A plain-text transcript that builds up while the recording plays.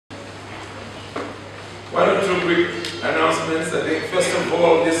or two quick announcements. I think first of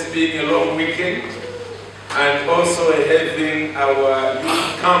all, this being a long weekend and also having our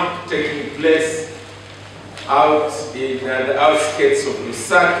youth camp taking place out in the outskirts of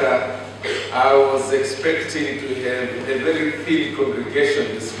Lusaka, I was expecting to have a very thin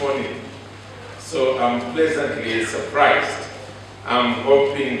congregation this morning. So I'm pleasantly surprised. I'm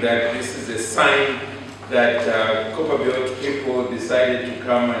hoping that this is a sign that Copperbelt people decided to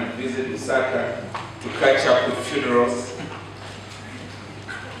come and visit Lusaka to catch up with funerals.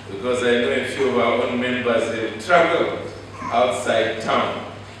 Because I know a few of our own members have traveled outside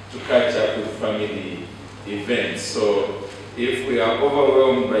town to catch up with family events. So if we are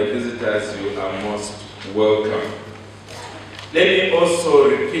overwhelmed by visitors, you are most welcome. Let me also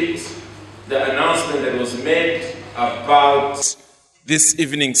repeat the announcement that was made about this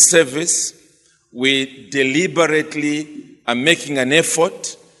evening service. We deliberately are making an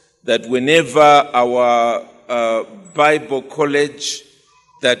effort that whenever our Bible college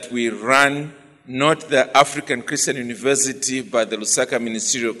that we run, not the African Christian University, but the Lusaka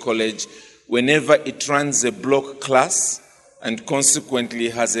Ministerial College, whenever it runs a block class and consequently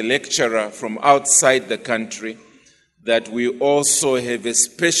has a lecturer from outside the country, that we also have a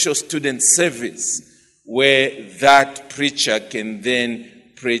special student service where that preacher can then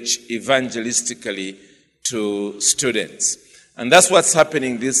preach evangelistically to students. And that's what's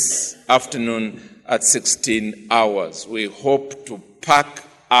happening this afternoon at 16 hours. We hope to pack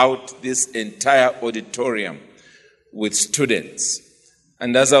out this entire auditorium with students.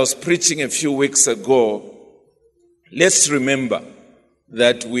 And as I was preaching a few weeks ago, let's remember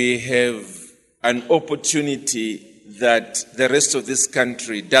that we have an opportunity that the rest of this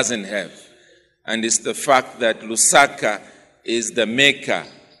country doesn't have. And it's the fact that Lusaka is the Mecca,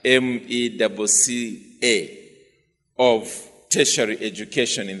 MECCA, of tertiary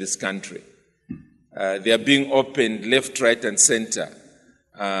education in this country. They are being opened left, right, and center.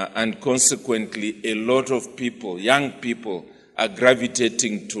 And consequently, a lot of people, young people, are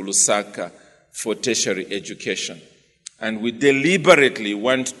gravitating to Lusaka for tertiary education. And we deliberately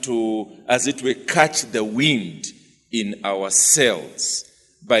want to, as it were, catch the wind in our sails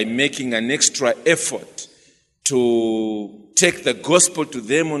by making an extra effort to take the gospel to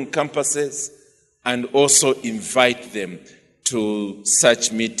them on campuses and also invite them to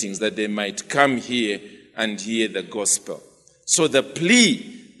such meetings that they might come here and hear the gospel. So the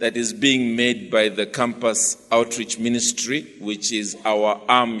plea that is being made by the campus outreach ministry, which is our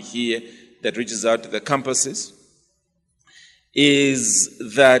arm here that reaches out to the campuses, is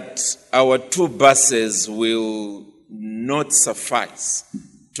that our 2 buses will not suffice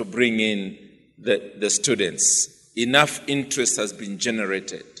to bring in the students. Enough interest has been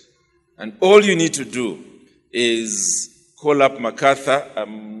generated. And all you need to do is call up MacArthur.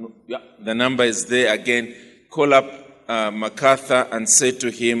 The number is there again. Call up MacArthur and say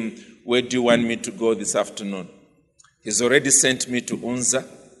to him, where do you want me to go this afternoon? He's already sent me to Unza.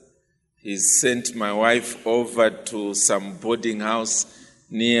 He's sent my wife over to some boarding house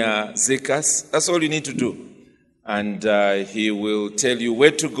near Zekas. That's all you need to do. And he will tell you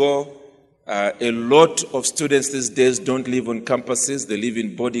where to go. A lot of students these days don't live on campuses. They live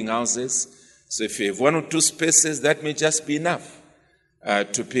in boarding houses. So if you have 1 or 2 spaces, that may just be enough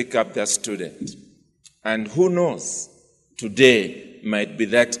to pick up that student. And who knows, today might be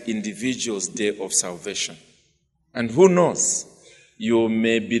that individual's day of salvation. And who knows, you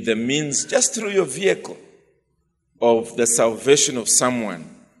may be the means, just through your vehicle, of the salvation of someone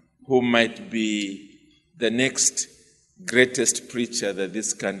who might be the next greatest preacher that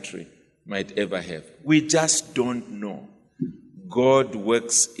this country might ever have. We just don't know. God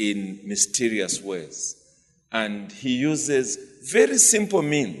works in mysterious ways. And he uses very simple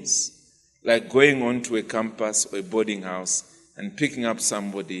means, like going onto a campus or a boarding house and picking up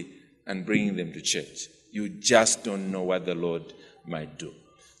somebody and bringing them to church. You just don't know what the Lord might do.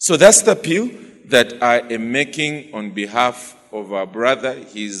 So that's the appeal that I am making on behalf of our brother.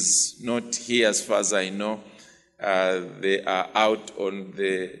 He's not here as far as I know. They are out on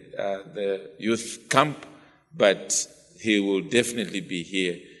the youth camp, but he will definitely be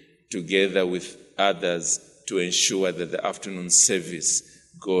here together with others to ensure that the afternoon service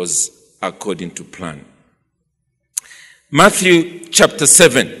goes according to plan. Matthew chapter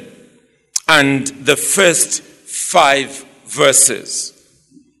 7 and the first 5 verses.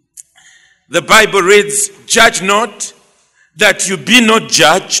 The Bible reads, "Judge not, that you be not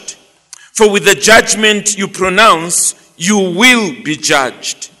judged, for with the judgment you pronounce, you will be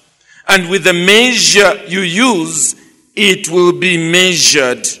judged. And with the measure you use, it will be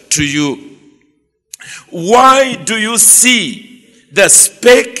measured to you. Why do you see the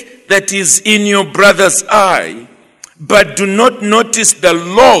speck that is in your brother's eye, but do not notice the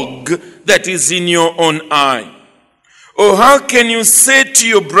log that is in your own eye? Or how can you say to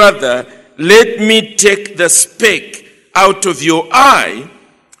your brother, let me take the speck out of your eye,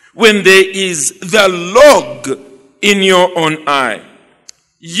 when there is the log in your own eye?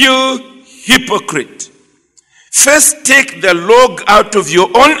 You hypocrite! First take the log out of your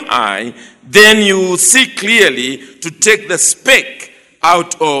own eye, then you will see clearly to take the speck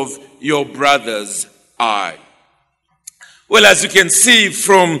out of your brother's eye. Well, as you can see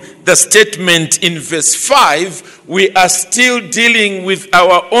from the statement in verse 5, we are still dealing with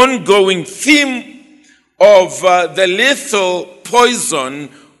our ongoing theme of the lethal poison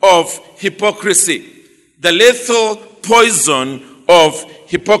of hypocrisy. The lethal poison of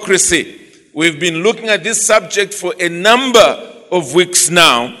hypocrisy. We've been looking at this subject for a number of weeks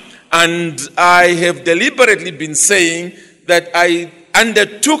now, and I have deliberately been saying that I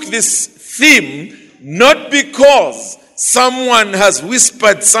undertook this theme not because someone has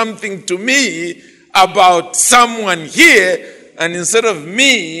whispered something to me about someone here, and instead of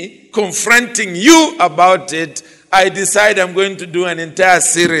me confronting you about it, I decide I'm going to do an entire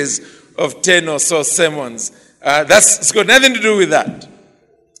series of 10 or so sermons. It's got nothing to do with that.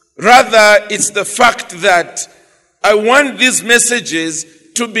 Rather, it's the fact that I want these messages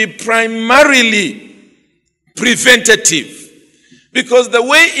to be primarily preventative. Because the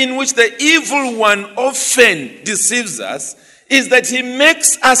way in which the evil one often deceives us is that he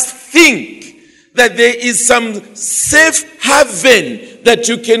makes us think that there is some safe haven that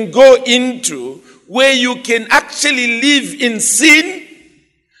you can go into where you can actually live in sin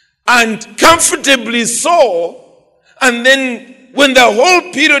and comfortably so, and then when the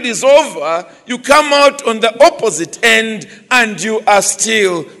whole period is over, you come out on the opposite end and you are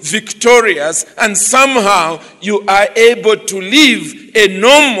still victorious, and somehow you are able to live a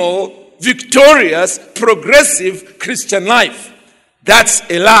normal, victorious, progressive Christian life. That's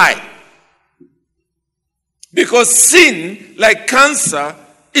a lie. Because sin, like cancer,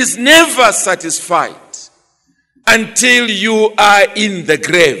 is never satisfied until you are in the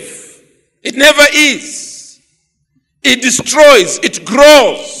grave. It never is. It destroys, it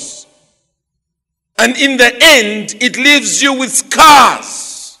grows. And in the end, it leaves you with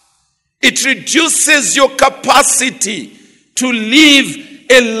scars. It reduces your capacity to live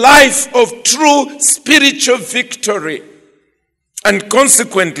a life of true spiritual victory. And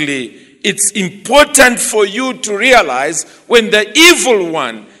consequently, it's important for you to realize when the evil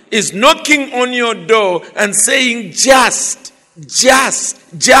one is knocking on your door and saying, just.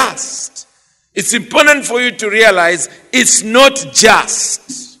 It's important for you to realize it's not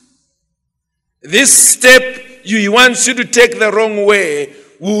just. This step he wants you to take the wrong way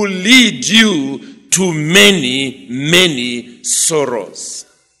will lead you to many, many sorrows.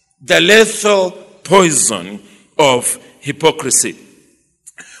 The lethal poison of hypocrisy.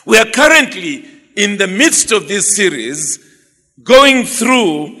 We are currently in the midst of this series going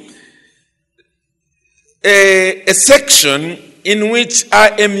through a section in which I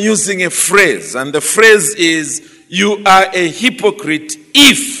am using a phrase, and the phrase is, you are a hypocrite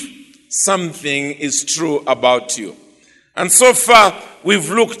if something is true about you. And so far, we've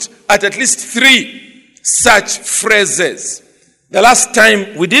looked at least 3 such phrases. The last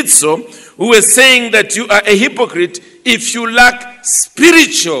time we did so, we were saying that you are a hypocrite if you lack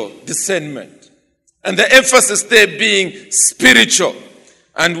spiritual discernment. And the emphasis there being spiritual.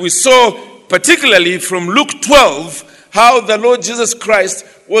 And we saw, particularly from Luke 12, how the Lord Jesus Christ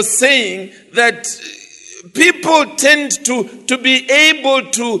was saying that people tend to be able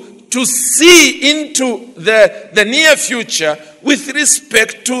to see into the near future with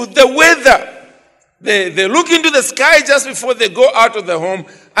respect to the weather. They look into the sky just before they go out of the home,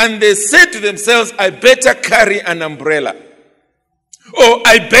 and they say to themselves, I better carry an umbrella. Or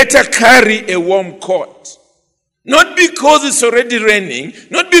I better carry a warm coat. Not because it's already raining,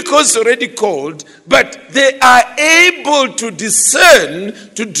 not because it's already cold, but they are able to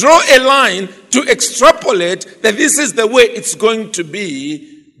discern, to draw a line, to extrapolate that this is the way it's going to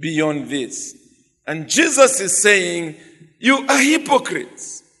be beyond this. And Jesus is saying, you are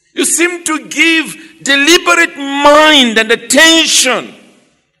hypocrites. You seem to give deliberate mind and attention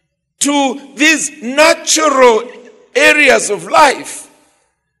to these natural areas of life.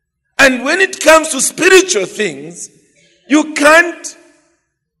 And when it comes to spiritual things, you can't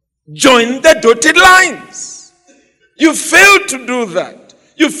join the dotted lines. You fail to do that.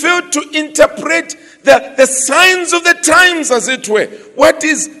 You fail to interpret the signs of the times, as it were. What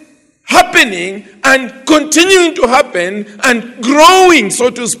is happening and continuing to happen and growing, so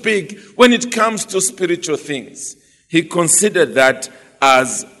to speak, when it comes to spiritual things. He considered that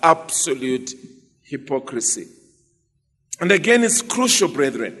as absolute hypocrisy. And again, it's crucial,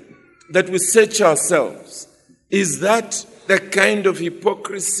 brethren, that we search ourselves. Is that the kind of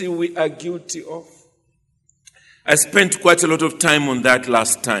hypocrisy we are guilty of? I spent quite a lot of time on that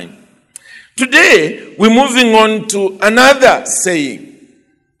last time. Today, we're moving on to another saying,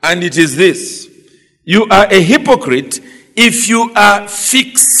 and it is this: you are a hypocrite if you are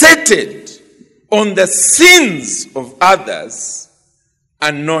fixated on the sins of others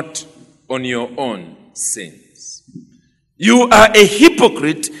and not on your own sins. You are a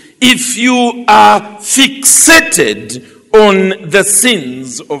hypocrite if you are fixated on the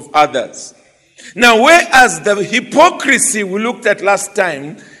sins of others. Now, whereas the hypocrisy we looked at last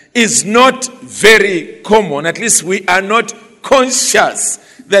time is not very common, at least we are not conscious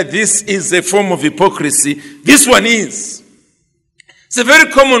that this is a form of hypocrisy, this one is. It's a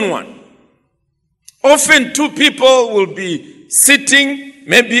very common one. Often two people will be sitting,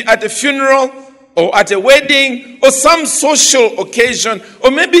 maybe at a funeral or at a wedding or some social occasion,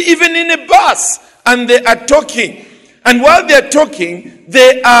 or maybe even in a bus, and they are talking. And while they are talking,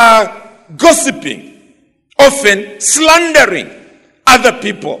 they are gossiping, often slandering other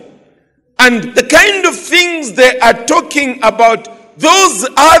people. And the kind of things they are talking about those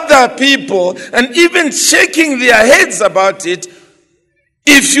other people and even shaking their heads about it,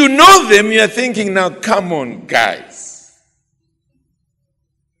 if you know them, you are thinking, now come on, guys.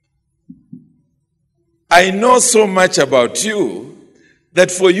 I know so much about you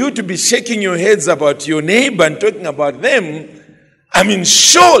that for you to be shaking your heads about your neighbor and talking about them, I mean,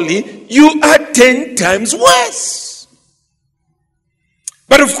 surely you are 10 times worse.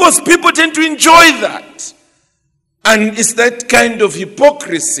 But of course, people tend to enjoy that. And it's that kind of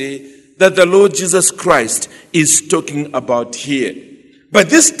hypocrisy that the Lord Jesus Christ is talking about here. But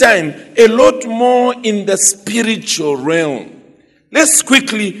this time, a lot more in the spiritual realm. Let's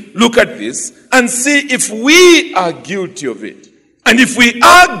quickly look at this and see if we are guilty of it. And if we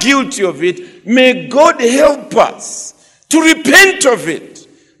are guilty of it, may God help us to repent of it.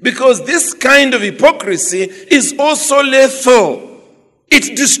 Because this kind of hypocrisy is also lethal.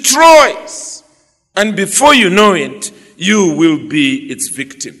 It destroys. And before you know it, you will be its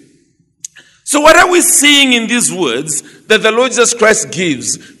victim. So what are we seeing in these words that the Lord Jesus Christ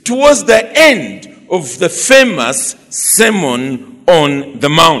gives towards the end of the famous Sermon on the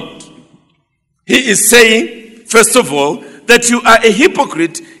Mount? He is saying, first of all, that you are a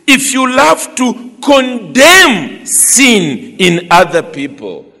hypocrite if you love to condemn sin in other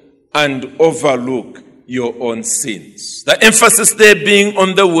people and overlook your own sins. The emphasis there being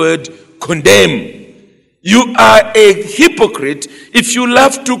on the word condemn. You are a hypocrite if you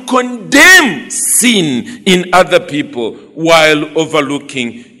love to condemn sin in other people while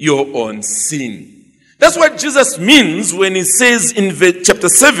overlooking your own sin. That's what Jesus means when he says in chapter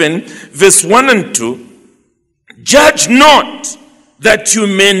 7, verse 1 and 2, judge not that you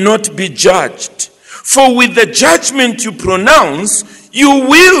may not be judged. For with the judgment you pronounce, you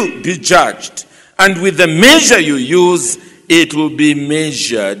will be judged. And with the measure you use, it will be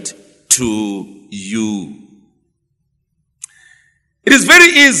measured to you. It is very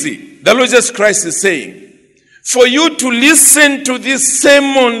easy, the Lord Jesus Christ is saying, for you to listen to this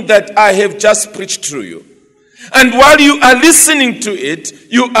sermon that I have just preached to you. And while you are listening to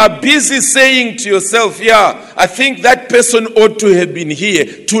it, you are busy saying to yourself, yeah, I think that person ought to have been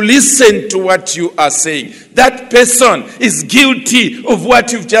here to listen to what you are saying. That person is guilty of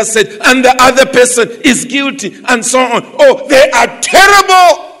what you've just said, and the other person is guilty, and so on. Oh, they are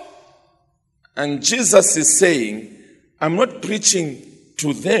terrible. And Jesus is saying, I'm not preaching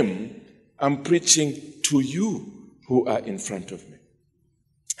to them, I'm preaching to you who are in front of me.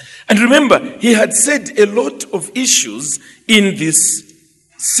 And remember, he had said a lot of issues in this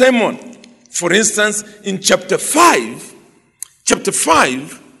sermon. For instance, in chapter 5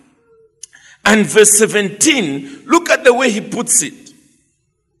 and verse 17, look at the way he puts it.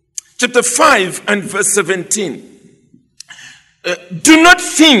 Chapter 5 and verse 17. Do not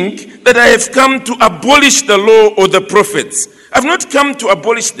think that I have come to abolish the law or the prophets. I have not come to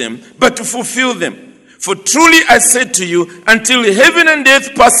abolish them, but to fulfill them. For truly I say to you, until heaven and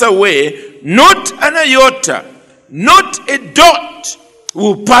earth pass away, not an iota, not a dot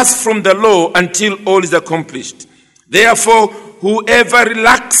will pass from the law until all is accomplished. Therefore, whoever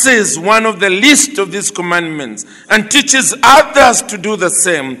relaxes one of the least of these commandments and teaches others to do the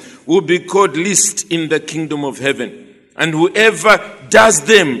same will be called least in the kingdom of heaven. And whoever does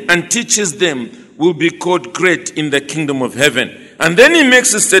them and teaches them will be called great in the kingdom of heaven. And then he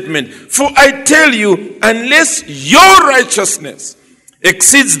makes a statement, for I tell you, unless your righteousness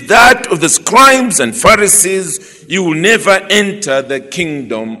exceeds that of the scribes and Pharisees, you will never enter the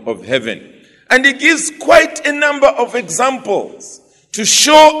kingdom of heaven. And he gives quite a number of examples to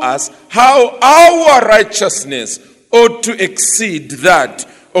show us how our righteousness ought to exceed that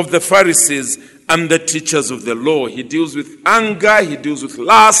of the Pharisees and the teachers of the law. He deals with anger, he deals with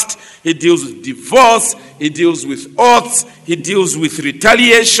lust, he deals with divorce, he deals with oaths, he deals with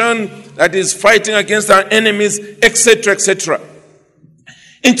retaliation, that is fighting against our enemies, etc., etc.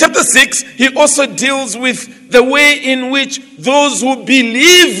 In chapter 6, he also deals with the way in which those who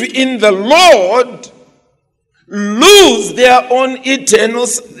believe in the Lord lose their own eternal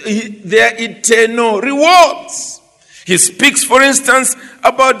rewards. He speaks, for instance,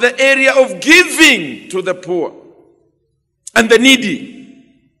 about the area of giving to the poor and the needy,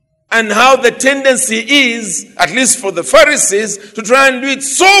 and how the tendency is, at least for the Pharisees, to try and do it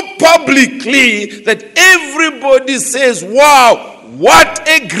so publicly that everybody says, wow, what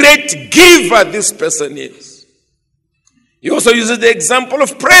a great giver this person is. He also uses the example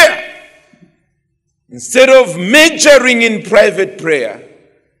of prayer. Instead of majoring in private prayer,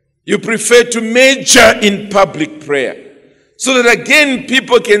 you prefer to major in public prayer. So that again,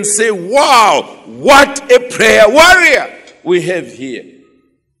 people can say, wow, what a prayer warrior we have here.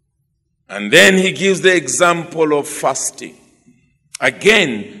 And then he gives the example of fasting.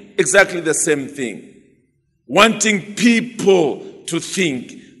 Again, exactly the same thing. Wanting people to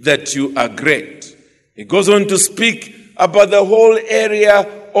think that you are great. He goes on to speak about the whole area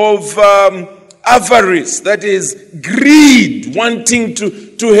of avarice, that is greed, wanting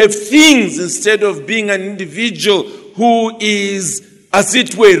to have things instead of being an individual who is, as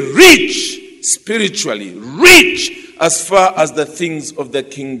it were, rich spiritually, rich as far as the things of the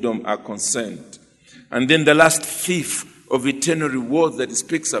kingdom are concerned. And then the last thief of eternal reward that he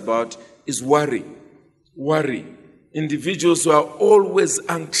speaks about is worry. Worry. Individuals who are always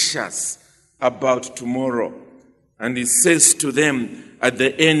anxious about tomorrow. And he says to them at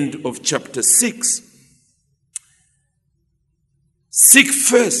the end of chapter 6, seek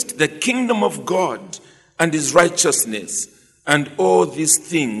first the kingdom of God and his righteousness, and all these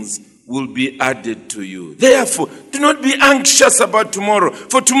things will be added to you. Therefore, do not be anxious about tomorrow,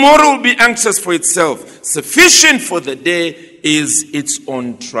 for tomorrow will be anxious for itself. Sufficient for the day is its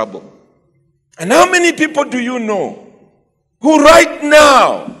own trouble. And how many people do you know who right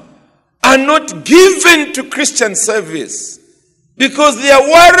now are not given to Christian service because they are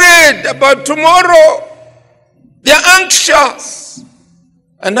worried about tomorrow? They are anxious.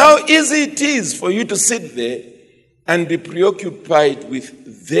 And how easy it is for you to sit there and be preoccupied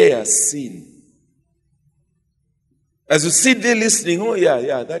with their sin. As you sit there listening, oh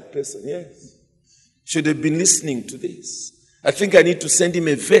yeah, that person, yes, should have been listening to this. I think I need to send him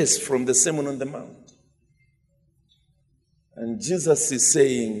a verse from the Sermon on the Mount. And Jesus is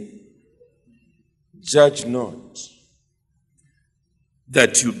saying, judge not,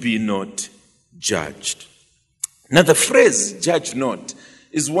 that you be not judged. Now the phrase, judge not,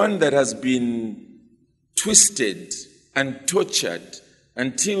 is one that has been twisted and tortured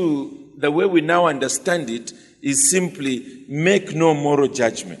until the way we now understand it is simply make no moral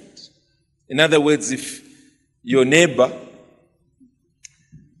judgment. In other words, if your neighbor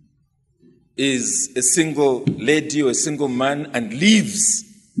is a single lady or a single man and lives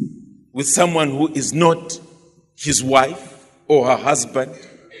with someone who is not his wife or her husband,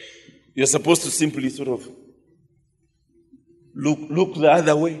 you're supposed to simply sort of look the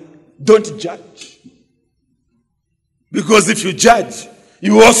other way. Don't judge. Because if you judge,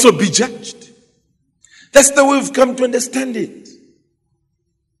 you will also be judged. That's the way we've come to understand it.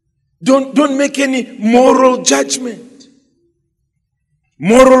 Don't make any moral judgment,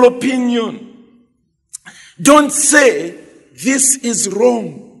 moral opinion. Don't say, this is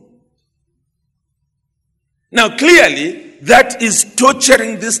wrong. Now, clearly, that is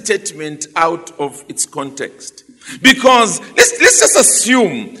torturing this statement out of its context. Because let's just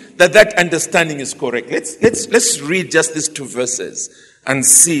assume that understanding is correct. Let's read just these two verses and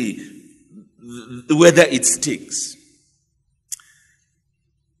see whether it sticks.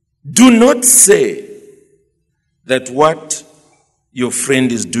 Do not say that what your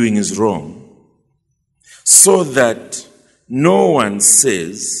friend is doing is wrong, so that no one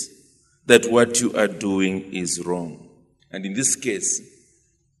says that what you are doing is wrong. And in this case,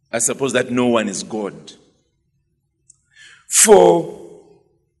 I suppose that no one is God. For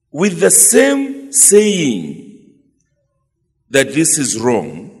with the same saying that this is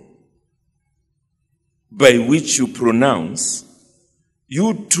wrong, by which you pronounce,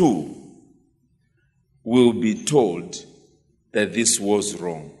 you too will be told that this was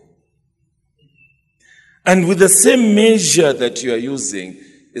wrong. And with the same measure that you are using,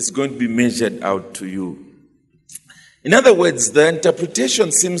 it's going to be measured out to you. In other words, the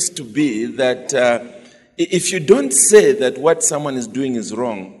interpretation seems to be that if you don't say that what someone is doing is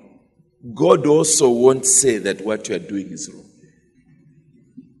wrong, God also won't say that what you are doing is wrong.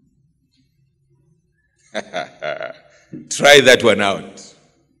 Try that one out.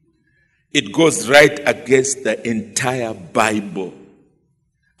 It goes right against the entire Bible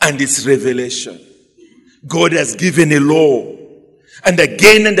and its revelation. God has given a law. And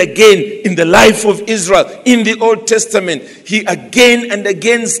again in the life of Israel, in the Old Testament, he again and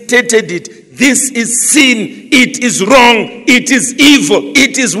again stated it. This is sin. It is wrong. It is evil.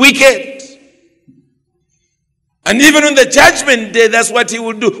 It is wicked. And even on the judgment day, that's what he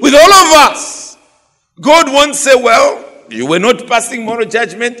will do with all of us. God won't say, well, you were not passing moral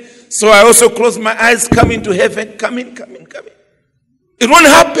judgment, so I also close my eyes, come into heaven. Come in. It won't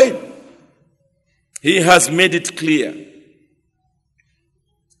happen. He has made it clear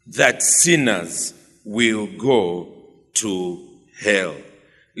that sinners will go to hell.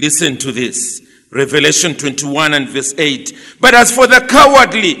 Listen to this. Revelation 21 and verse 8. But as for the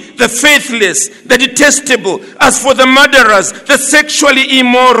cowardly, the faithless, the detestable, as for the murderers, the sexually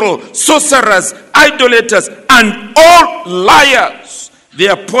immoral, sorcerers, idolaters, and all liars,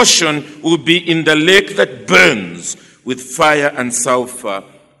 their portion will be in the lake that burns with fire and sulfur,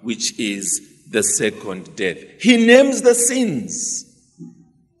 which is the second death. He names the sins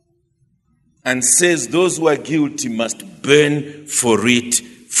and says those who are guilty must burn for it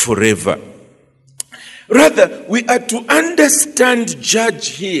forever. Rather, we are to understand judge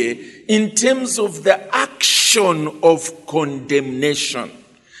here in terms of the action of condemnation.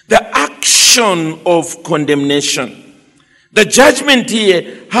 The action of condemnation. The judgment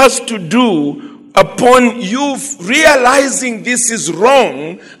here has to do upon you realizing this is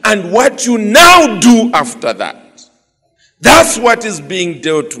wrong and what you now do after that. That's what is being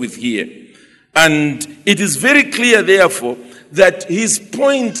dealt with here. And it is very clear, therefore, that his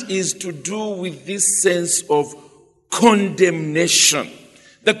point is to do with this sense of condemnation.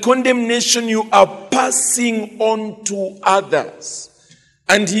 The condemnation you are passing on to others.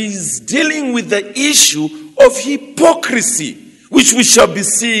 And he's dealing with the issue of hypocrisy, which we shall be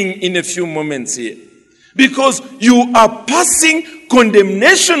seeing in a few moments here. Because you are passing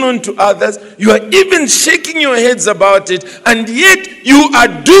condemnation on to others, you are even shaking your heads about it, and yet you are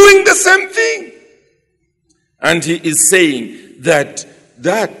doing the same thing. And he is saying that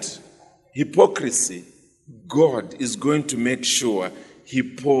hypocrisy, God is going to make sure he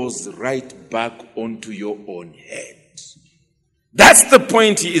pours right back onto your own head. That's the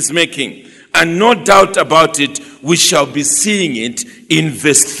point he is making. And no doubt about it, we shall be seeing it in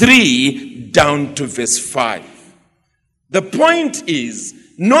verse 3 down to verse 5. The point is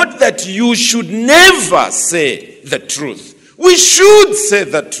not that you should never say the truth. We should say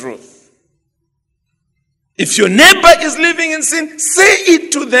the truth. If your neighbor is living in sin, say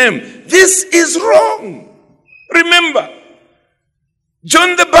it to them. This is wrong. Remember,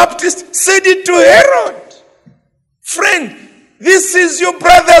 John the Baptist said it to Herod. Friend, this is your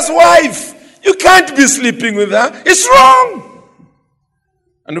brother's wife. You can't be sleeping with her. It's wrong.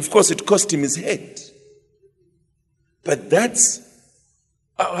 And of course, it cost him his head. But that's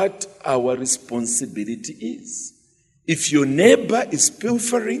what our responsibility is. If your neighbor is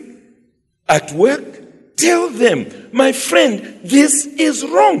pilfering at work, tell them, my friend, this is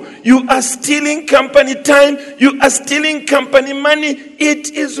wrong. You are stealing company time. You are stealing company money.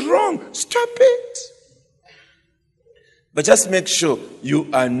 It is wrong. Stop it. But just make sure you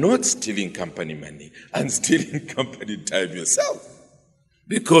are not stealing company money and stealing company time yourself.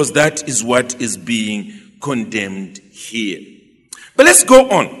 Because that is what is being condemned here. But let's go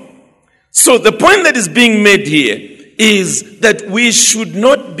on. So the point that is being made here is that we should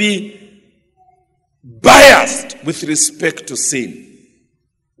not be biased with respect to sin,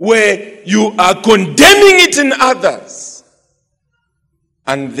 where you are condemning it in others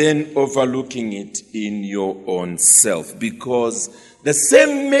and then overlooking it in your own self. Because the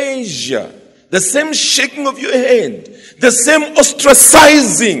same measure, the same shaking of your hand, the same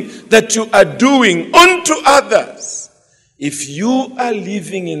ostracizing that you are doing unto others, if you are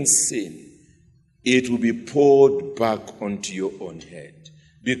living in sin, it will be poured back onto your own head.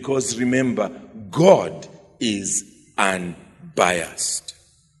 Because remember, God is unbiased.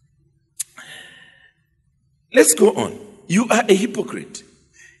 Let's go on. You are a hypocrite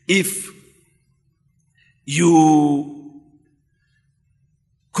if you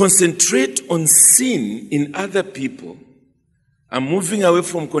concentrate on sin in other people. I'm moving away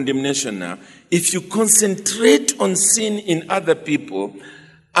from condemnation now. If you concentrate on sin in other people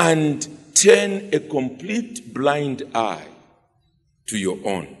and turn a complete blind eye to your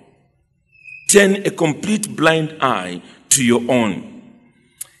own. Turn a complete blind eye to your own.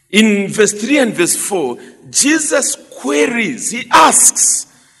 In verse 3 and verse 4, Jesus queries, he asks,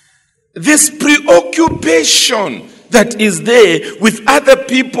 this preoccupation that is there with other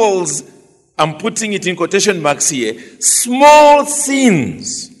people's, I'm putting it in quotation marks here, small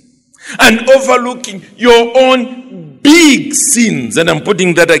sins, and overlooking your own big sins, and I'm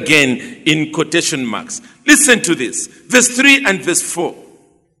putting that again in quotation marks. Listen to this, verse 3 and verse 4.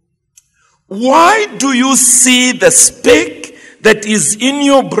 Why do you see the speck that is in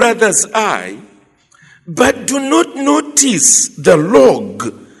your brother's eye, but do not notice the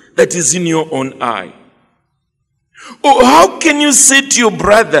log that is in your own eye? Or how can you say to your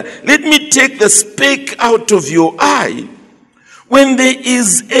brother, let me take the speck out of your eye, when there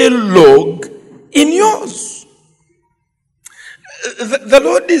is a log in yours? The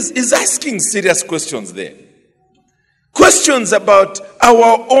Lord is asking serious questions there. Questions about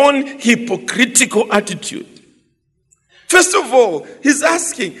our own hypocritical attitude. First of all, he's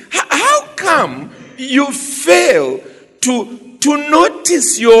asking, how come you fail to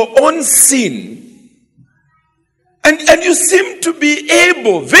notice your own sin, and you seem to be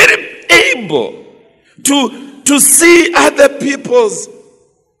able, very able, to see other people's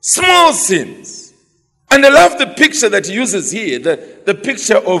small sins? And I love the picture that he uses here, the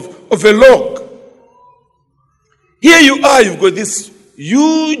picture of a log. Here you are, you've got this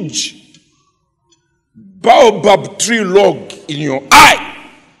huge baobab tree log in your eye.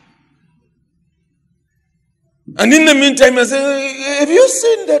 And in the meantime, I say, have you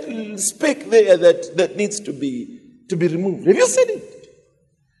seen that speck there that needs to be removed? Have you seen it?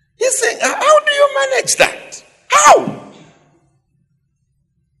 He's saying, how do you manage that? How?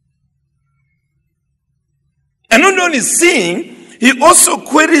 And not only seeing, he also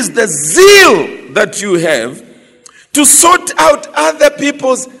queries the zeal that you have to sort out other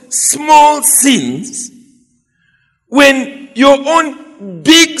people's small sins when your own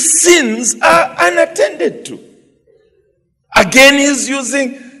big sins are unattended to. Again, he's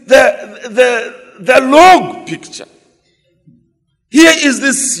using the log picture. Here is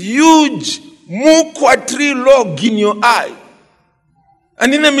this huge mukwa tree log in your eye.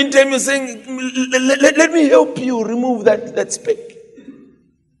 And in the meantime, you're saying, let me help you remove that speck,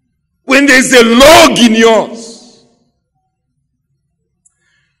 when there's a log in yours.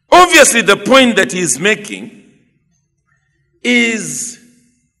 Obviously, the point that he's making is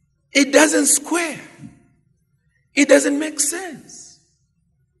it doesn't square. It doesn't make sense.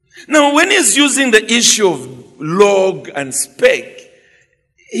 Now, when he's using the issue of log and speck,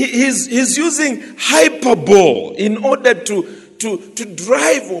 he's using hyperbole in order to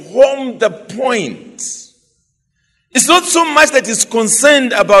drive home the point. It's not so much that he's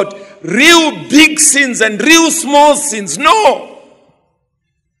concerned about real big sins and real small sins. No.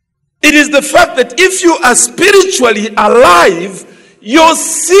 It is the fact that if you are spiritually alive, your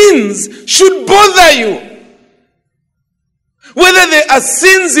sins should bother you. Whether there are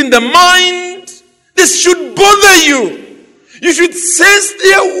sins in the mind, this should bother you. You should sense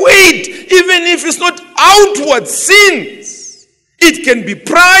their weight, even if it's not outward sins. It can be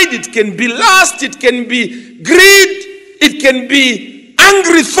pride, it can be lust, it can be greed, it can be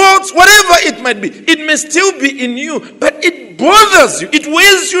angry thoughts, whatever it might be. It may still be in you, but it bothers you. It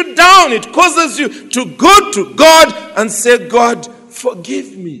weighs you down. It causes you to go to God and say, God,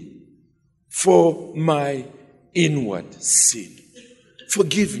 forgive me for my inward sin.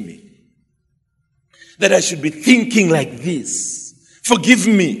 Forgive me that I should be thinking like this. Forgive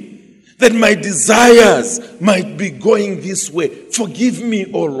me that my desires might be going this way. Forgive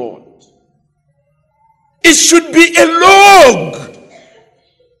me, O Lord. It should be a log.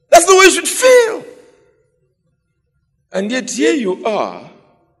 That's the way it should feel. And yet here you are,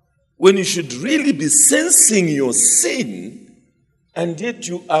 when you should really be sensing your sin, and yet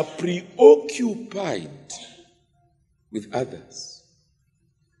you are preoccupied with others.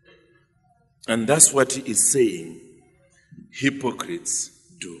 And that's what he is saying hypocrites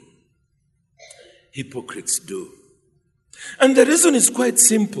do. Hypocrites do. And the reason is quite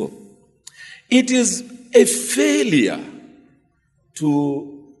simple. It is a failure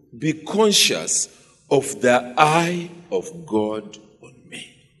to be conscious of the eye of God on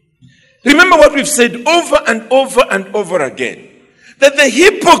me. Remember what we've said over and over and over again, that the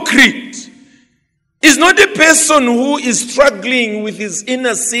hypocrite is not a person who is struggling with his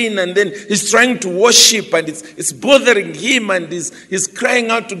inner sin and then he's trying to worship and it's bothering him and he's crying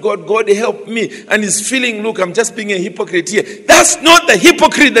out to God, God help me, and he's feeling, look, I'm just being a hypocrite here. That's not the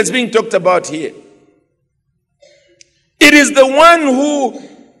hypocrite that's being talked about here. It is the one who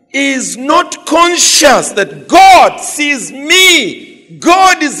is not conscious that God sees me,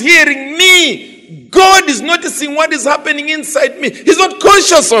 God is hearing me, God is noticing what is happening inside me, he's not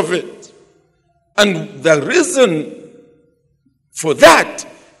conscious of it. And the reason for that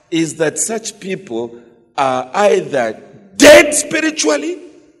is that such people are either dead spiritually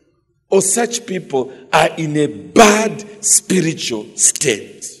or such people are in a bad spiritual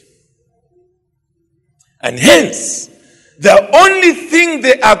state. And hence, the only thing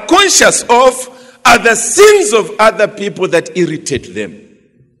they are conscious of are the sins of other people that irritate them.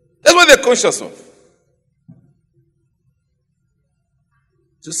 That's what they're conscious of.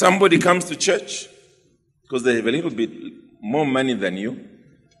 So somebody comes to church because they have a little bit more money than you.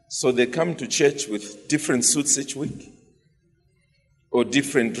 So they come to church with different suits each week or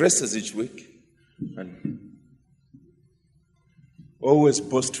different dresses each week. And always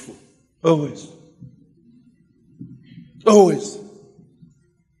boastful. Always. Always.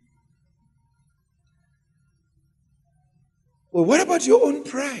 Well, what about your own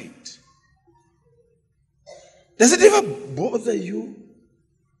pride? Does it ever bother you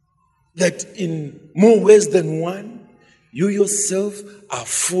that in more ways than one, you yourself are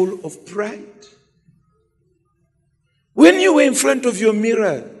full of pride? When you were in front of your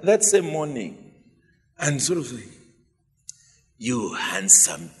mirror that same morning and sort of like, you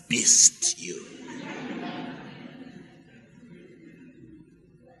handsome beast, you.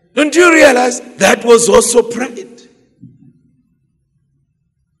 Don't you realize that was also pride?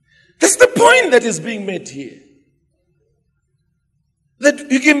 That's the point that is being made here.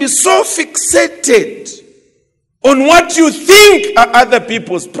 That you can be so fixated on what you think are other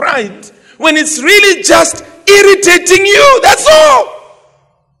people's pride when it's really just irritating you, that's all.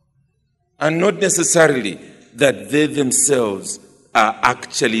 And not necessarily that they themselves are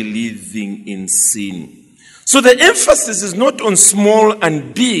actually living in sin. So the emphasis is not on small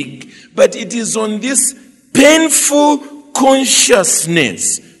and big, but it is on this painful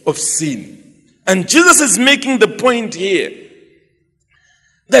consciousness of sin. And Jesus is making the point here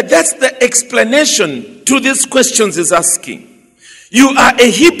that that's the explanation to these questions he's asking. You are a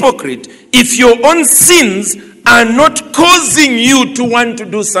hypocrite if your own sins are not causing you to want to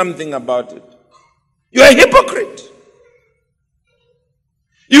do something about it. You are a hypocrite.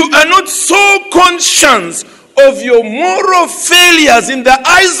 You are not so conscious of your moral failures in the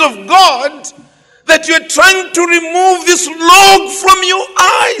eyes of God that you're trying to remove this log from your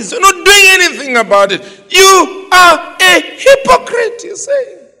eyes. You're not doing anything about it. You are a hypocrite, you're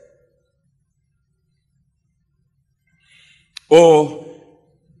saying. Or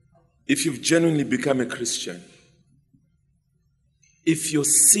if you've genuinely become a Christian, if your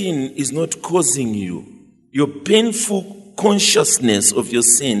sin is not causing you, your painful consciousness of your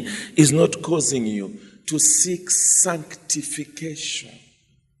sin is not causing you to seek sanctification.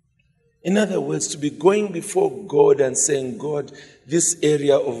 In other words, to be going before God and saying, God, this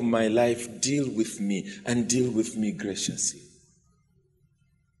area of my life, deal with me and deal with me graciously.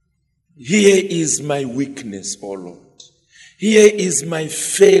 Here is my weakness, O Lord. Here is my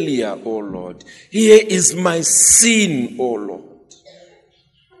failure, O Lord. Here is my sin, O Lord.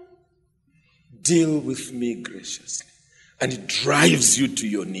 Deal with me graciously. And it drives you to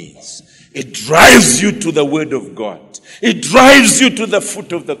your knees. It drives you to the word of God. It drives you to the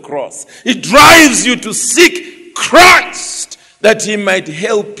foot of the cross. It drives you to seek Christ that he might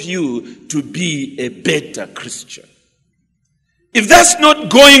help you to be a better Christian. If that's not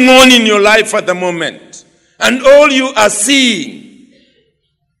going on in your life at the moment, and all you are seeing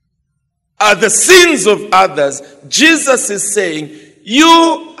are the sins of others, Jesus is saying,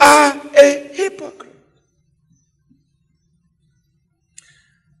 you are a hypocrite.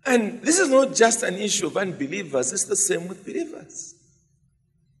 And this is not just an issue of unbelievers, it's the same with believers.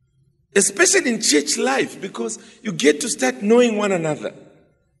 Especially in church life, because you get to start knowing one another.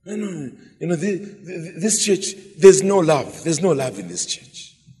 This church, there's no love. There's no love in this church.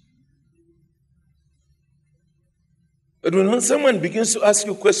 But when someone begins to ask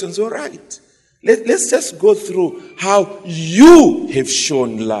you questions, all right, let's just go through how you have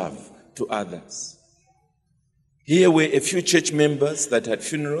shown love to others. Here were a few church members that had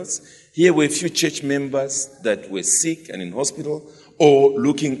funerals. Here were a few church members that were sick and in hospital or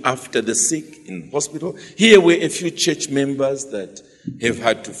looking after the sick in hospital. Here were a few church members that have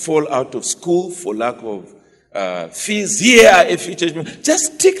had to fall out of school for lack of fees. Here are a few church members.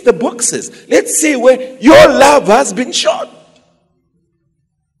 Just tick the boxes. Let's see where your love has been shown.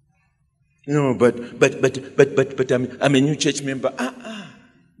 No, but I'm a new church member.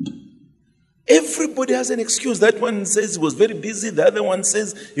 Everybody has an excuse. That one says he was very busy. The other one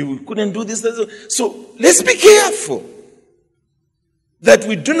says he couldn't do this. So let's be careful. that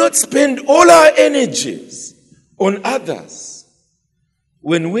we do not spend all our energies on others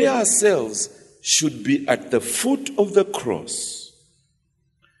when we ourselves should be at the foot of the cross,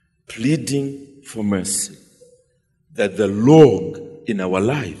 pleading for mercy, that the log in our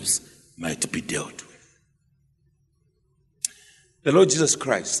lives might be dealt with. The Lord Jesus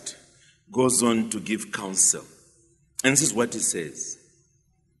Christ goes on to give counsel. And this is what he says.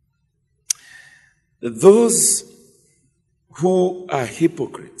 Those who are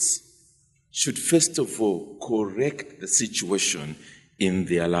hypocrites should first of all correct the situation in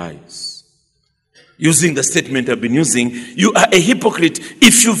their lives. Using the statement I've been using, you are a hypocrite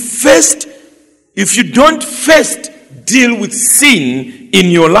if you don't first deal with sin in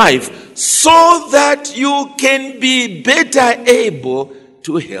your life so that you can be better able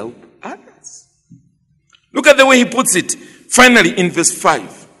to help others. Look at the way he puts it. Finally, in verse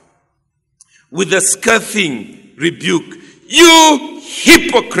 5, with a scathing rebuke, you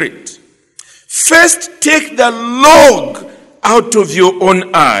hypocrite, first take the log out of your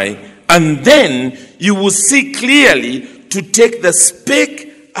own eye, and then you will see clearly to take the speck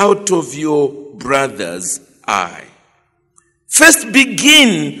out of your brother's eye. First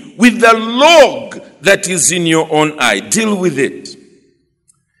begin with the log that is in your own eye. Deal with it.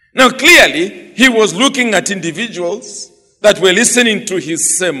 Now clearly, he was looking at individuals that were listening to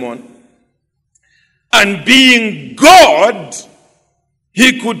his sermon, and being God,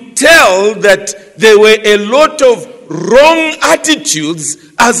 he could tell that there were a lot of wrong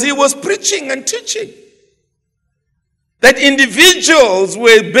attitudes as he was preaching and teaching. That individuals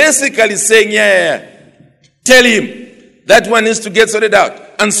were basically saying, yeah, tell him that one needs to get sorted out,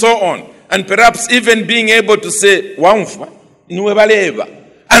 and so on. And perhaps even being able to say, wamfa,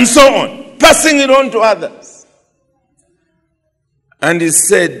 and so on, passing it on to others. And he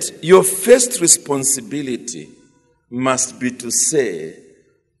said, your first responsibility must be to say,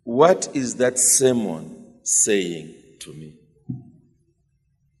 what is that sermon saying to me?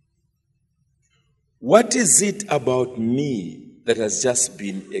 What is it about me that has just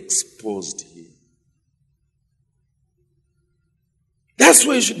been exposed here? That's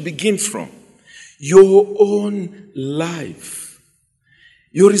where you should begin from. Your own life.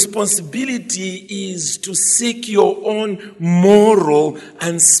 Your responsibility is to seek your own moral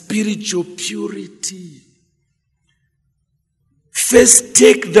and spiritual purity. First,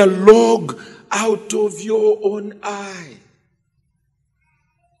 take the log out of your own eye.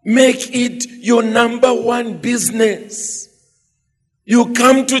 Make it your number one business. You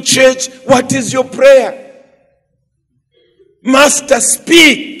come to church, what is your prayer? Master,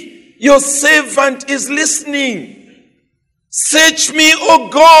 speak. Your servant is listening. Search me, O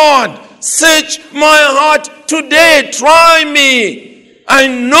God. Search my heart today. Try me. I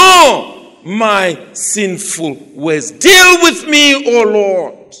know my sinful ways. Deal with me, O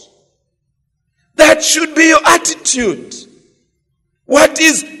Lord. That should be your attitude. What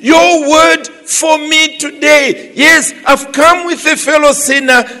is your word for me today? Yes, I've come with a fellow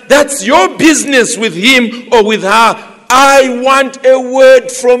sinner. That's your business with him or with her. I want a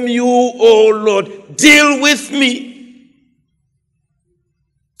word from you, O Lord. Deal with me.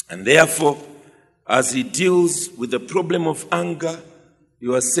 And therefore, as he deals with the problem of anger,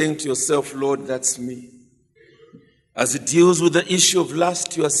 you are saying to yourself, Lord, that's me. As he deals with the issue of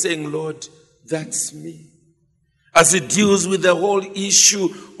lust, you are saying, Lord, that's me. As he deals with the whole issue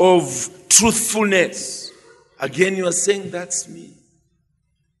of truthfulness, again you are saying, that's me.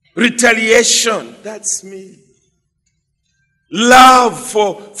 Retaliation, that's me. Love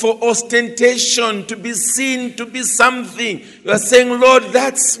for ostentation, to be seen, to be something. You are saying, Lord,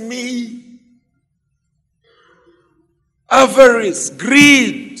 that's me. Avarice,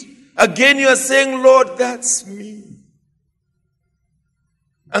 greed. Again, you are saying, Lord, that's me.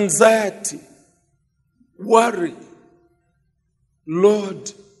 Anxiety, worry. Lord,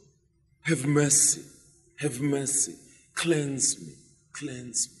 have mercy, have mercy. Cleanse me,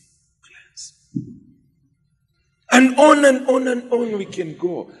 cleanse me, cleanse me. And on and on and on we can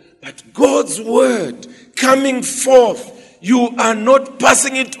go. But God's word coming forth, you are not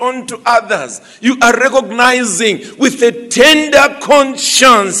passing it on to others. You are recognizing with a tender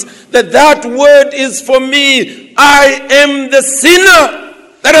conscience that that word is for me. I am the sinner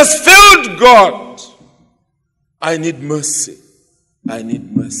that has failed God. I need mercy. I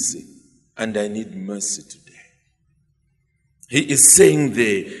need mercy. And I need mercy today. He is saying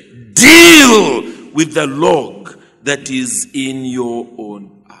there, deal with the log that is in your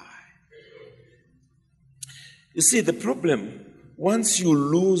own eye. You see, the problem, once you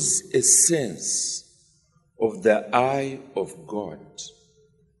lose a sense of the eye of God,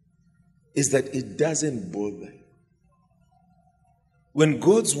 is that it doesn't bother you. When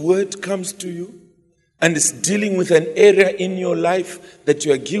God's word comes to you and is dealing with an area in your life that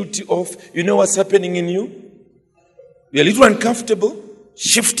you are guilty of, you know what's happening in you? You're a little uncomfortable,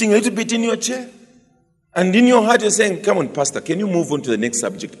 shifting a little bit in your chair. And in your heart, you're saying, come on, Pastor, can you move on to the next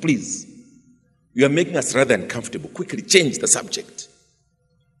subject, please? You are making us rather uncomfortable. Quickly change the subject.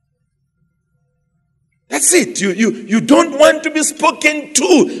 That's it. You don't want to be spoken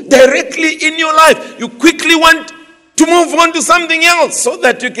to directly in your life. You quickly want to move on to something else so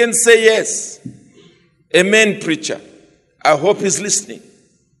that you can say yes. Amen, preacher. I hope he's listening.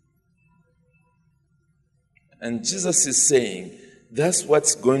 And Jesus is saying, that's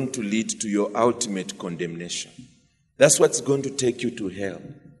what's going to lead to your ultimate condemnation. That's what's going to take you to hell.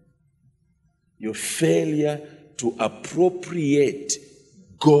 Your failure to appropriate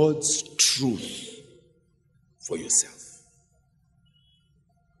God's truth for yourself.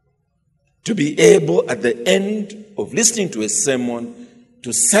 To be able, at the end of listening to a sermon,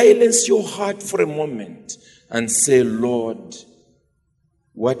 to silence your heart for a moment and say, Lord,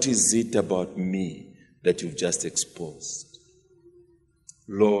 what is it about me that you've just exposed?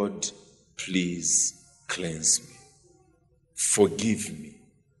 Lord, please cleanse me. Forgive me.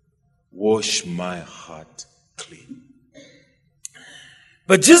 Wash my heart clean.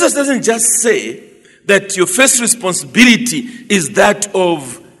 But Jesus doesn't just say that your first responsibility is that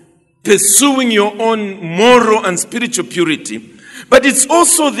of pursuing your own moral and spiritual purity. But it's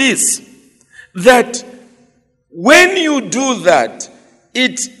also this, that when you do that,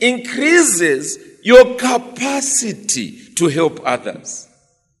 it increases your capacity to help others.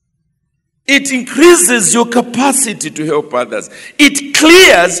 It increases your capacity to help others. It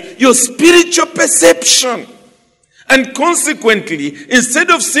clears your spiritual perception. And consequently, instead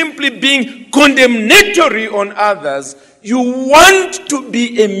of simply being condemnatory on others, you want to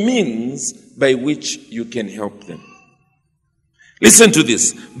be a means by which you can help them. Listen to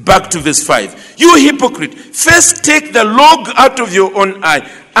this. Back to verse 5. You hypocrite, first take the log out of your own eye,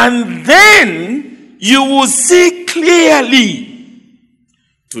 and then you will see clearly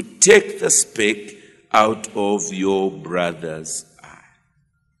to take the speck out of your brother's eye.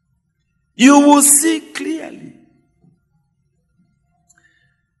 You will see clearly.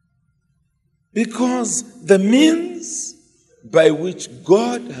 Because the means by which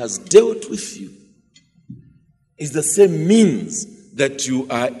God has dealt with you is the same means that you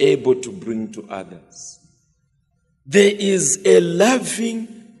are able to bring to others. There is a loving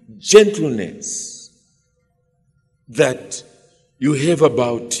gentleness that you have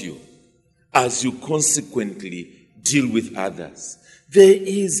about you as you consequently deal with others. There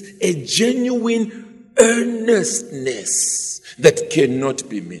is a genuine earnestness that cannot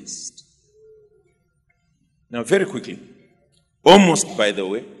be missed. Now, very quickly, almost by the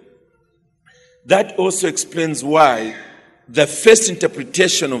way, that also explains why the first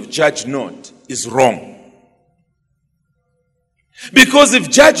interpretation of judge not is wrong. Because if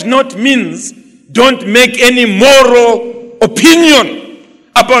judge not means don't make any moral opinion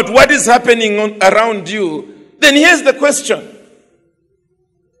about what is happening around you, then here's the question.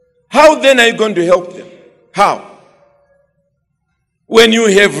 How then are you going to help them? How? When you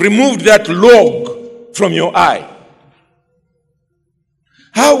have removed that log from your eye.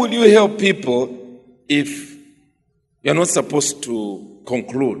 How will you help people if you're not supposed to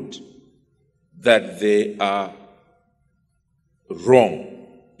conclude that they are wrong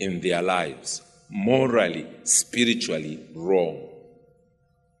in their lives, morally, spiritually wrong?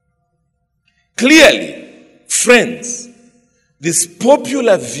 Clearly, friends, this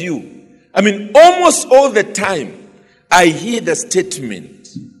popular view, almost all the time, I hear the statement,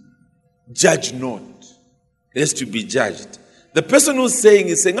 judge not, lest you be judged. The person who's saying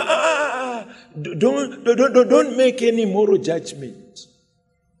is saying, don't make any moral judgment.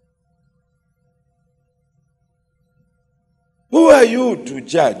 Who are you to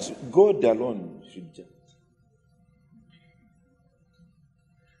judge? God alone should judge.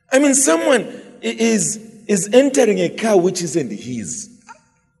 Someone is entering a car which isn't his.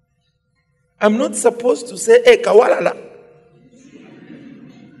 I'm not supposed to say, hey, kawalala.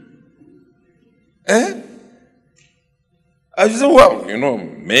 I said, well,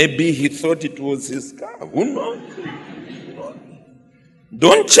 maybe he thought it was his car. Who knows?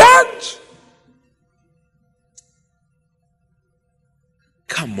 Don't judge.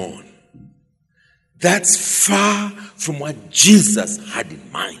 Come on. That's far from what Jesus had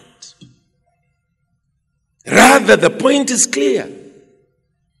in mind. Rather, the point is clear.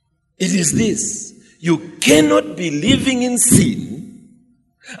 It is this. You cannot be living in sin,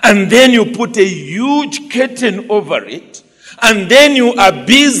 and then you put a huge curtain over it, and then you are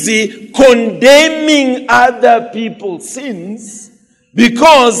busy condemning other people's sins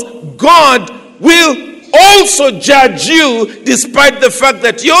Because God will also judge you despite the fact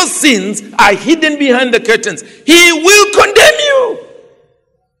that your sins are hidden behind the curtains. He will condemn you.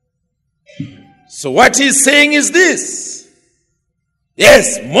 So what he's saying is this.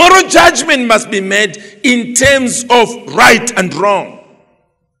 Yes, moral judgment must be made in terms of right and wrong.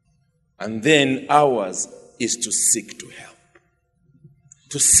 And then ours is to seek to help.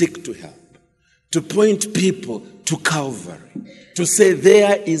 To seek to help. To point people to Calvary. To say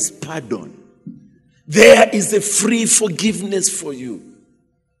there is pardon. There is a free forgiveness for you.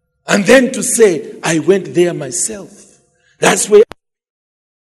 And then to say, I went there myself. That's where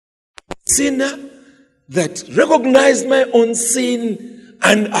I'm a sinner that recognized my own sin,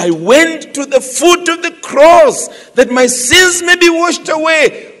 and I went to the foot of the cross that my sins may be washed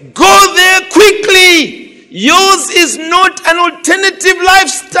away. Go there quickly. Yours is not an alternative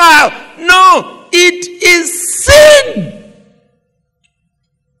lifestyle. No, it is sin.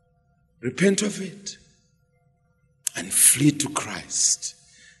 Repent of it and flee to Christ.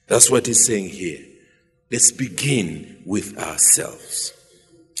 That's what he's saying here. Let's begin with ourselves.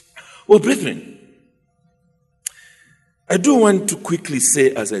 Well, brethren, I do want to quickly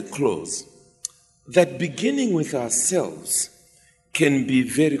say as I close that beginning with ourselves can be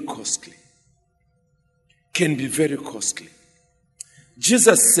very costly. Can be very costly.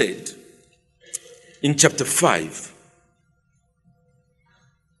 Jesus said in chapter 5,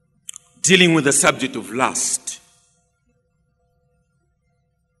 dealing with the subject of lust,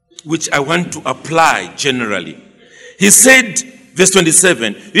 which I want to apply generally. He said, verse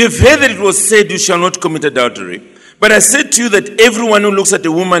 27, you have heard that it was said, you shall not commit adultery. But I said to you that everyone who looks at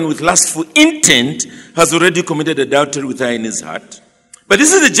a woman with lustful intent has already committed adultery with her in his heart. But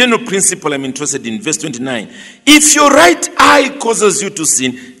this is the general principle I'm interested in. Verse 29. If your right eye causes you to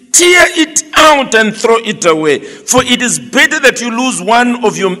sin, tear it out and throw it away. For it is better that you lose one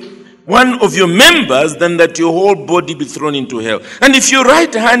of your members than that your whole body be thrown into hell. And if your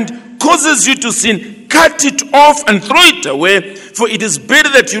right hand causes you to sin, cut it off and throw it away. For it is better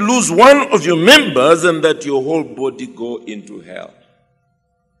that you lose one of your members than that your whole body go into hell.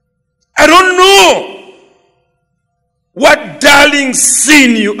 I don't know what darling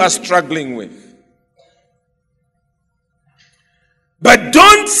sin you are struggling with. But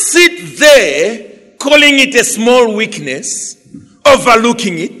don't sit there calling it a small weakness,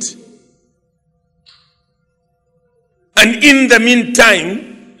 overlooking it. And in the meantime,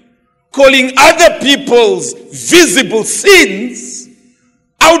 calling other people's visible sins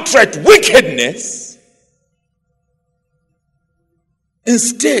outright wickedness.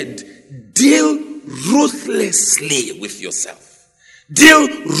 Instead, deal ruthlessly with yourself. Deal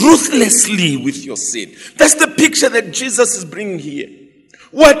ruthlessly with your sin. That's the picture that Jesus is bringing here.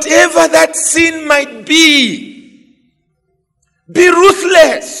 Whatever that sin might be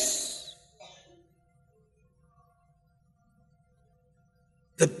ruthless.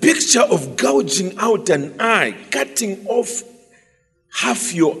 The picture of gouging out an eye, cutting off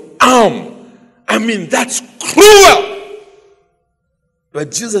half your arm, I mean, that's cruel.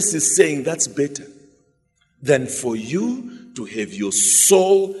 But Jesus is saying that's better than for you to have your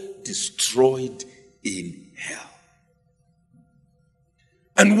soul destroyed in hell.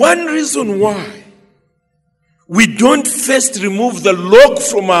 And one reason why we don't first remove the log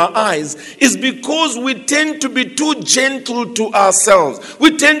from our eyes is because we tend to be too gentle to ourselves.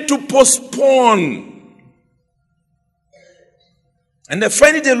 We tend to postpone. And I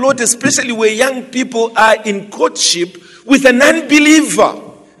find it a lot, especially where young people are in courtship with an unbeliever.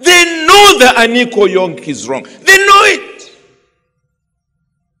 They know the Aniko Yonk is wrong. They know it.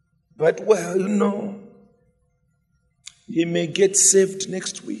 But, well, he may get saved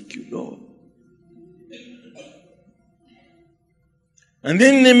next week, And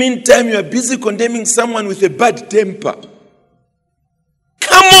then in the meantime, you are busy condemning someone with a bad temper.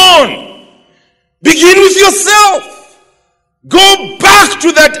 Come on! Begin with yourself. Go back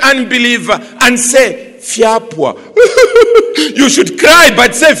to that unbeliever and say, Fiapwa. You should cry,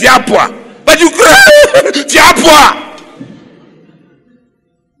 but say Fiapwa. But you cry, Fiapwa.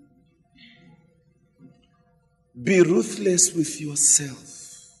 Be ruthless with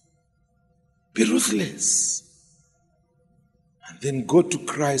yourself. Be ruthless. Then go to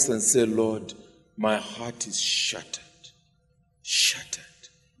Christ and say, Lord, my heart is shattered. Shattered.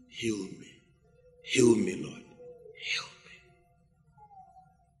 Heal me. Heal me, Lord. Heal me.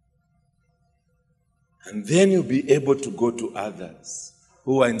 And then you'll be able to go to others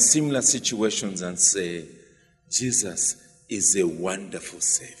who are in similar situations and say, Jesus is a wonderful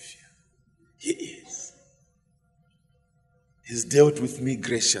Savior. He is. He's dealt with me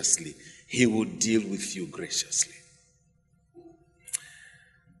graciously. He will deal with you graciously.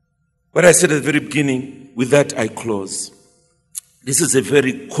 What I said at the very beginning, with that I close. This is a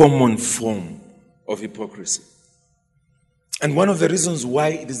very common form of hypocrisy. And one of the reasons why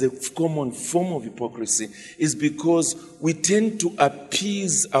it is a common form of hypocrisy is because we tend to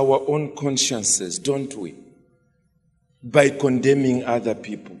appease our own consciences, don't we? By condemning other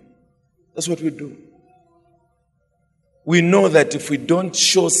people. That's what we do. We know that if we don't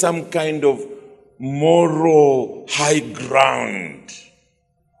show some kind of moral high ground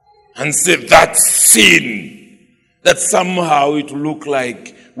and say that's sin, that somehow it will look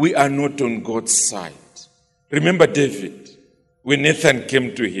like we are not on God's side. Remember David, when Nathan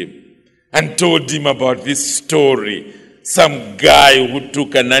came to him and told him about this story, some guy who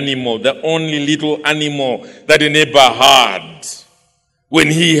took an animal, the only little animal that a neighbor had, when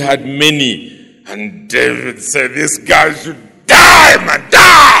he had many, and David said, this guy should die, man,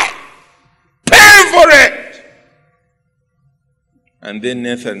 die! Pay for it! And then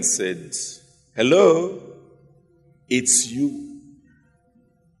Nathan said, hello, it's you.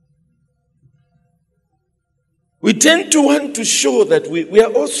 We tend to want to show that we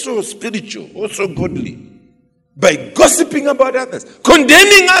are also spiritual, also godly, by gossiping about others,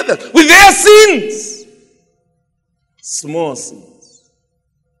 condemning others with their sins. Small sins.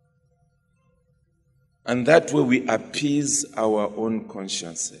 And that way we appease our own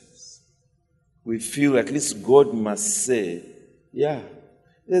consciences. We feel at least God must say, yeah,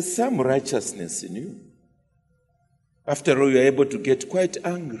 there's some righteousness in you. After all, you're able to get quite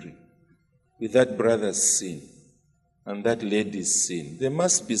angry with that brother's sin and that lady's sin. There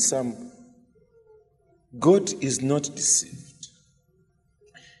must be some. God is not deceived.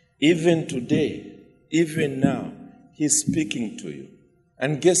 Even today, even now, He's speaking to you.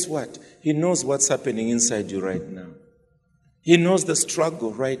 And guess what? He knows what's happening inside you right now. He knows the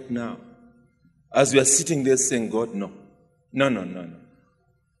struggle right now. As you are sitting there saying, God, no.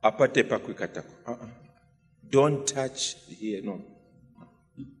 Apate pakwikatako. Don't touch here, no.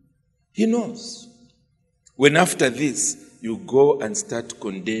 He knows. When after this, you go and start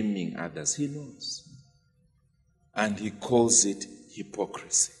condemning others, He knows. And He calls it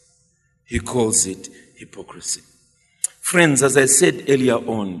hypocrisy. He calls it hypocrisy. Friends, as I said earlier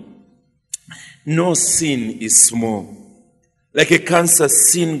on, no sin is small. Like a cancer,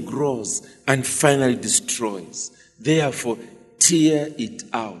 sin grows and finally destroys. Therefore, tear it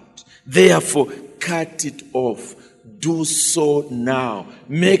out. Therefore, cut it off. Do so now.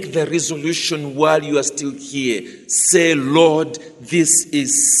 Make the resolution while you are still here. Say, Lord, this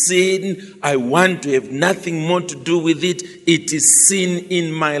is sin. I want to have nothing more to do with it. It is sin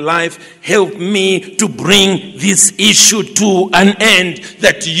in my life. Help me to bring this issue to an end,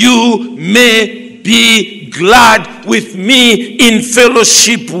 that you may be glad with me, in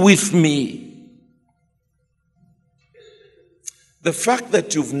fellowship with me. The fact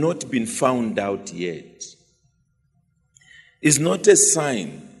that you've not been found out yet is not a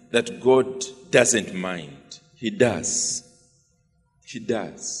sign that God doesn't mind. He does. He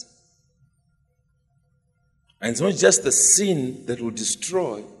does. And it's not just the sin that will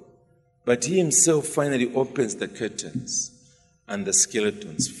destroy, but He Himself finally opens the curtains and the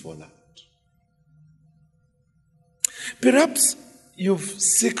skeletons fall out. Perhaps you've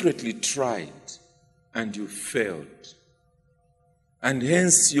secretly tried and you failed. And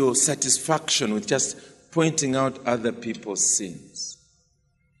hence your satisfaction with just pointing out other people's sins.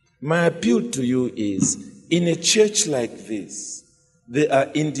 My appeal to you is, in a church like this, there are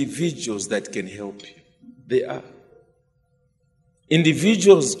individuals that can help you. There are.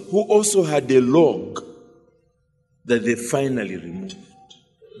 Individuals who also had a log that they finally removed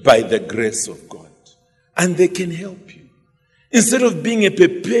by the grace of God. And they can help you. Instead of being a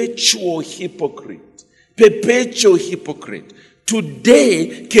perpetual hypocrite,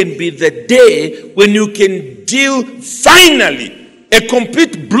 today can be the day when you can deal finally a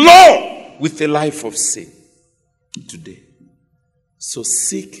complete blow with the life of sin. Today. So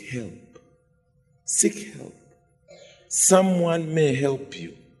seek help. Seek help. Someone may help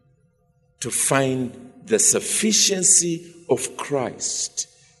you to find the sufficiency of Christ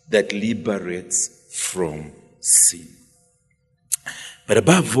that liberates from sin. But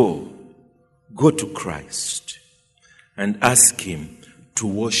above all, go to Christ and ask Him to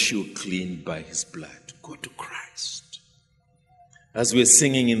wash you clean by His blood. Go to Christ. As we're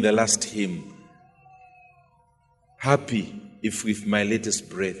singing in the last hymn, happy if with my latest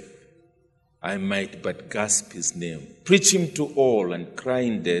breath I might but gasp His name. Preach Him to all and cry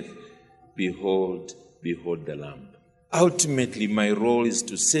in death, behold, behold the Lamb. Ultimately, my role is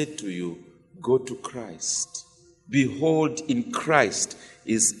to say to you, go to Christ. Behold, in Christ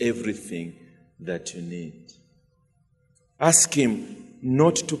is everything that you need. Ask Him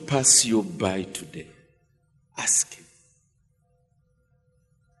not to pass you by today. Ask him.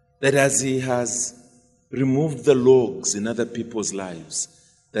 That as he has removed the logs in other people's lives,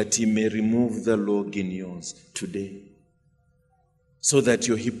 that he may remove the log in yours today, so that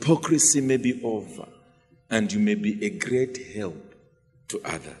your hypocrisy may be over and you may be a great help to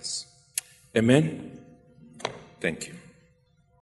others. Amen? Thank you.